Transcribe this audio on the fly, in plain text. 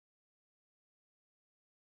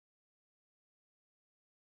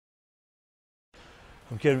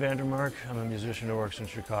I'm Vandermark. I'm a musician who works in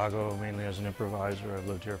Chicago, mainly as an improviser. I've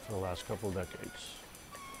lived here for the last couple of decades.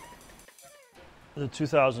 The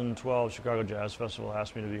 2012 Chicago Jazz Festival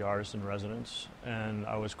asked me to be artist in residence, and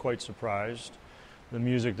I was quite surprised. The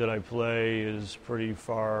music that I play is pretty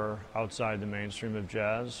far outside the mainstream of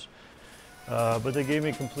jazz, but they gave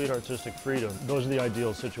me complete artistic freedom. Those are the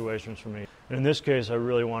ideal situations for me. And in this case, I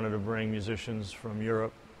really wanted to bring musicians from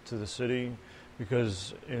Europe to the city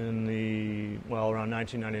because around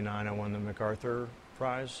 1999, I won the MacArthur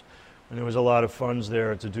Prize, and there was a lot of funds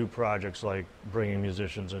there to do projects like bringing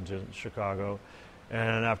musicians into Chicago.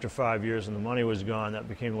 And after 5 years and the money was gone, that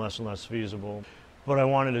became less and less feasible. But I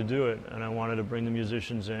wanted to do it, and I wanted to bring the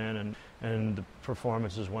musicians in, and the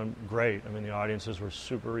performances went great. I mean, the audiences were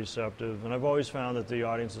super receptive, and I've always found that the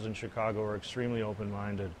audiences in Chicago are extremely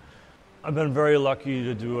open-minded. I've been very lucky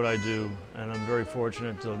to do what I do, and I'm very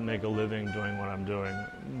fortunate to make a living doing what I'm doing.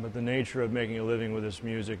 But the nature of making a living with this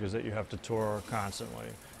music is that you have to tour constantly.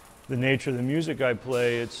 The nature of the music I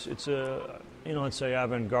play, it's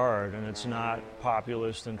avant-garde, and it's not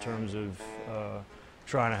populist in terms of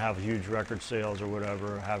trying to have huge record sales or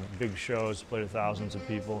whatever, have big shows, play to thousands of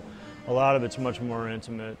people. A lot of it's much more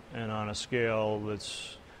intimate and on a scale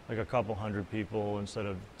that's like a couple hundred people instead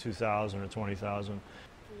of 2,000 or 20,000.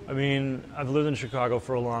 I mean, I've lived in Chicago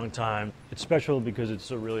for a long time. It's special because it's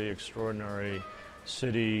a really extraordinary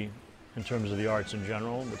city in terms of the arts in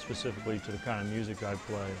general, but specifically to the kind of music I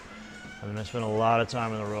play. I mean, I spend a lot of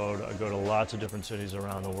time on the road. I go to lots of different cities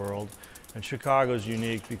around the world. And Chicago's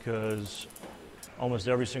unique because almost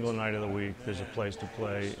every single night of the week there's a place to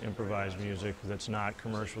play improvised music that's not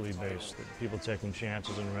commercially based, that people taking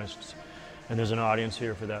chances and risks. And there's an audience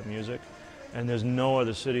here for that music. And there's no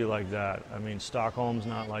other city like that. I mean, Stockholm's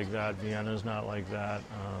not like that, Vienna's not like that,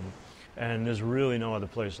 and there's really no other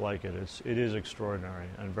place like it. It is extraordinary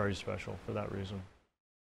and very special for that reason.